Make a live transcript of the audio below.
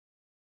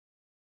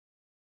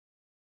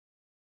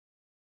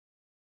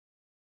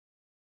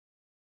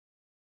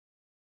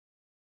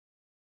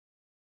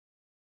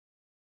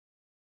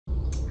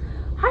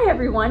Hi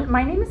everyone,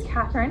 my name is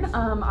Catherine.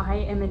 I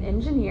am an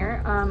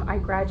engineer. I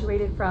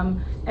graduated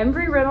from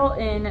Embry-Riddle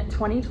in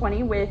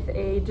 2020 with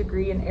a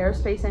degree in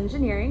aerospace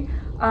engineering.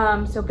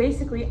 So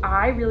basically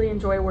I really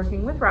enjoy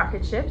working with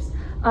rocket ships,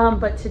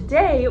 but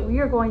today we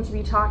are going to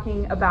be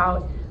talking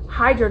about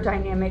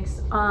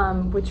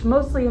hydrodynamics, which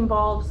mostly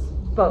involves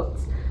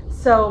boats.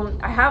 So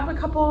I have a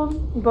couple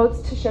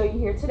boats to show you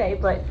here today,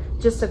 but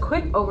just a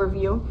quick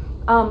overview.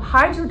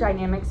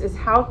 Hydrodynamics is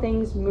how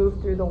things move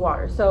through the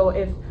water. So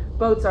if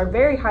boats are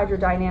very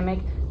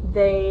hydrodynamic,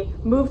 they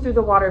move through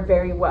the water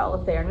very well.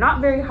 If they are not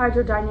very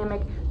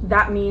hydrodynamic,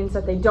 that means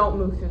that they don't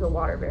move through the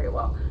water very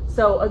well.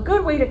 So a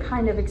good way to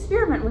kind of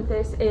experiment with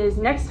this is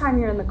next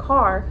time you're in the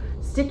car,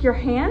 stick your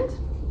hand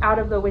out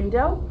of the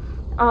window.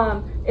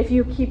 If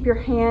you keep your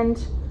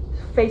hand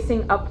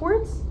facing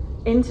upwards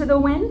into the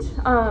wind,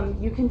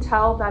 you can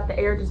tell that the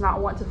air does not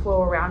want to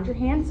flow around your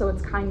hand, so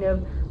it's kind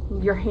of,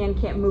 your hand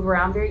can't move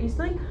around very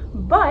easily.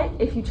 But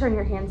if you turn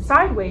your hand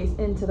sideways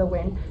into the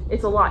wind,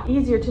 it's a lot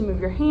easier to move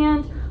your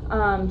hand,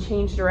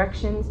 change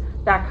directions,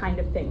 that kind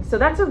of thing. So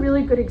that's a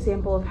really good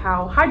example of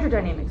how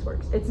hydrodynamics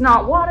works. It's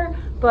not water,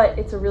 but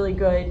it's a really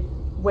good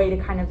way to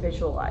kind of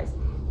visualize.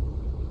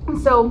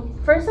 So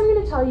first I'm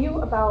going to tell you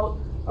about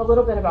a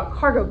little bit about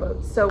cargo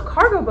boats. So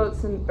cargo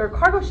boats or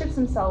cargo ships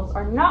themselves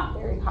are not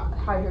very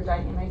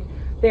hydrodynamic.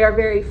 They are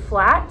very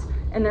flat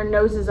and their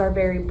noses are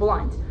very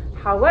blunt.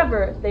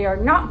 However, they are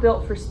not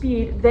built for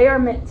speed. They are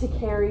meant to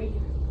carry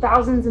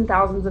thousands and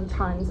thousands of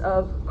tons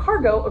of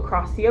cargo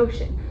across the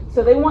ocean.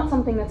 So they want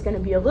something that's going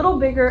to be a little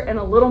bigger and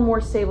a little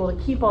more stable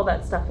to keep all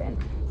that stuff in.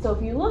 So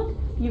if you look,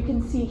 you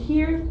can see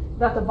here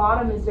that the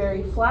bottom is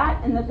very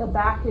flat and that the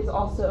back is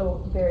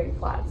also very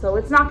flat. So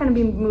it's not going to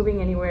be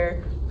moving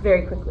anywhere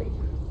very quickly.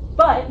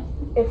 But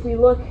if we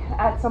look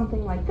at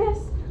something like this,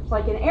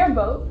 like an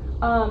airboat,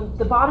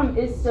 the bottom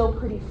is still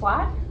pretty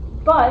flat,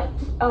 but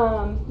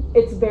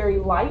it's very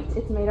light.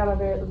 It's made out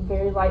of a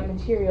very light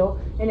material,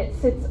 and it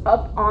sits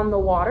up on the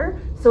water,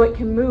 so it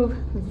can move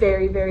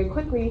very, very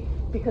quickly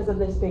because of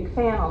this big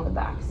fan on the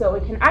back. So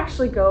it can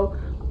actually go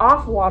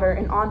off water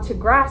and onto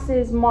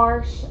grasses,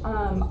 marsh,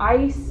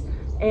 ice,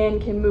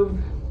 and can move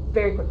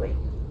very quickly.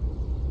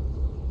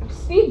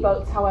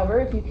 Speedboats, however,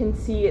 if you can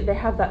see, they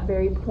have that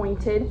very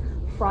pointed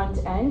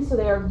front end, so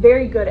they are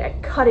very good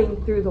at cutting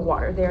through the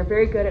water. They are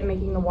very good at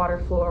making the water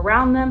flow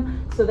around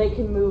them, so they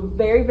can move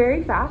very,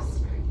 very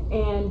fast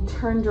and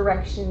turn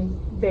direction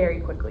very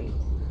quickly.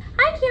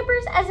 Hi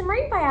campers, as a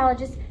marine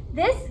biologist,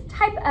 this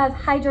type of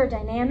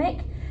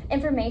hydrodynamic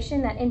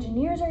information that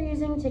engineers are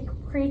using to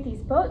create these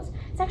boats,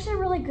 it's actually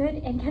really good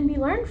and can be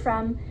learned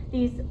from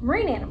these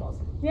marine animals.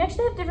 We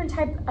actually have different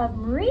types of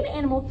marine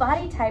animal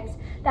body types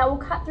that will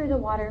cut through the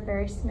water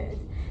very smooth.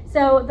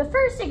 So the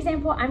first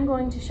example I'm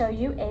going to show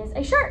you is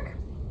a shark.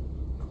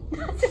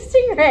 That's a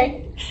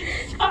stingray.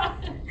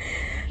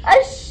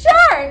 A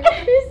shark!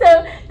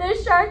 So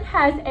the shark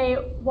has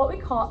what we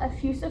call a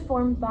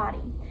fusiform body.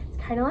 It's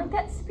kind of like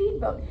that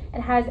speedboat. It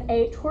has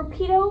a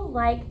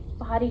torpedo-like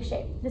body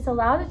shape. This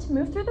allows it to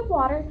move through the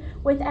water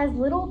with as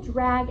little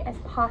drag as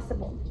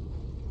possible.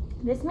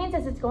 This means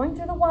as it's going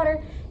through the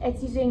water,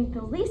 it's using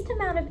the least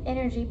amount of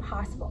energy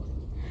possible.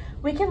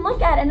 We can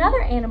look at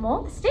another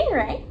animal, the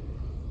stingray.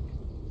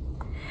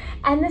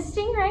 And the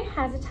stingray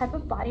has a type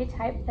of body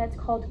type that's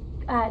called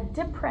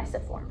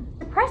Depressiform.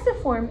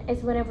 Depressiform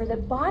is whenever the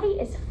body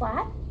is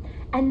flat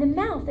and the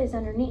mouth is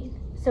underneath.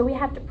 So we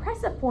have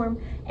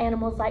Depressiform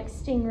animals like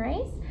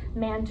stingrays,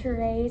 manta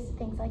rays,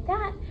 things like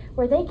that,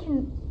 where they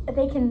can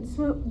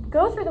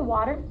go through the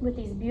water with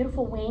these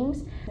beautiful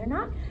wings. They're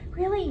not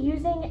really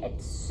using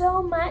it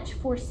so much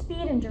for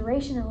speed and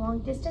duration and long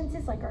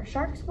distances like our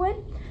sharks would,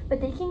 but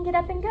they can get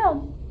up and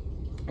go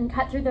and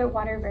cut through the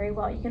water very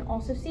well. You can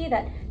also see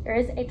that there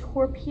is a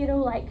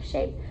torpedo-like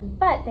shape,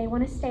 but they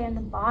want to stay on the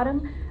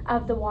bottom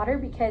of the water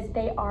because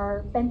they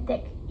are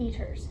benthic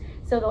eaters.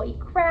 So they'll eat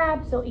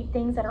crabs, they'll eat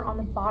things that are on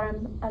the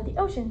bottom of the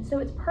ocean. So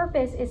its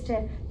purpose is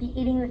to be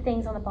eating the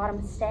things on the bottom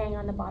and staying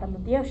on the bottom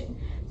of the ocean.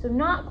 So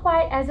not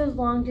quite as those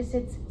long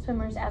distance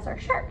swimmers as our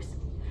sharks.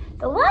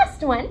 The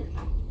last one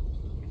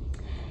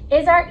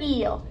is our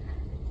eel.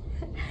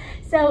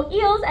 So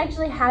eels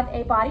actually have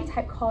a body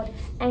type called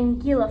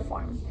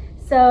Anguilliform.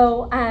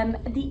 So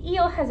the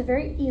eel has a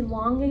very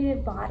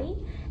elongated body,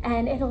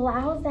 and it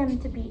allows them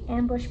to be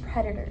ambush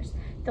predators.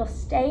 They'll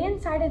stay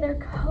inside of their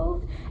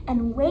cove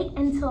and wait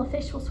until a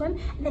fish will swim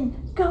and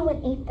then go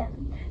and eat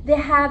them. They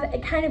have a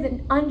kind of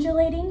an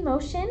undulating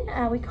motion.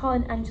 We call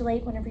it an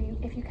undulate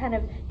if you kind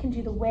of can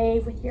do the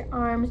wave with your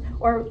arms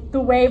or the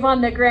wave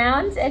on the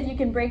ground, if you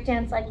can break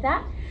dance like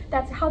that.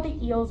 That's how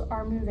the eels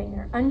are moving.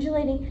 They're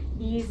undulating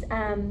these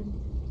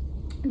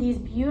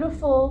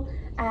beautiful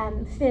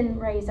fin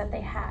rays that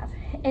they have.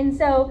 And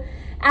so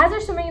as they're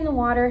swimming in the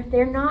water,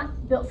 they're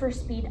not built for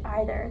speed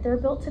either. They're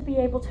built to be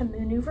able to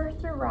maneuver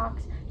through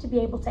rocks, to be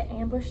able to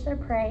ambush their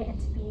prey, and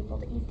to be able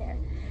to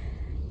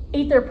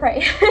eat their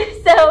prey.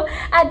 So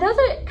those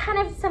are kind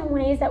of some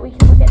ways that we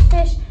can look at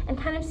fish and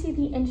kind of see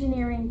the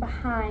engineering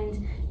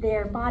behind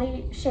their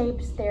body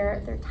shapes,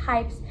 their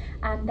types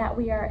that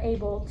we are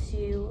able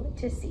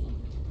to see.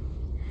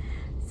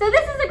 So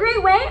this is a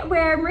great way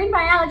where marine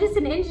biologists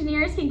and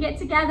engineers can get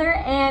together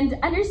and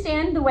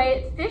understand the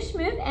way fish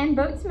move and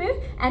boats move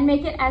and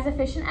make it as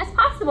efficient as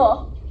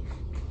possible.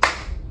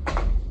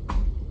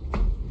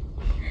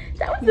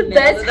 That was the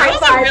best high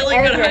five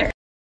ever.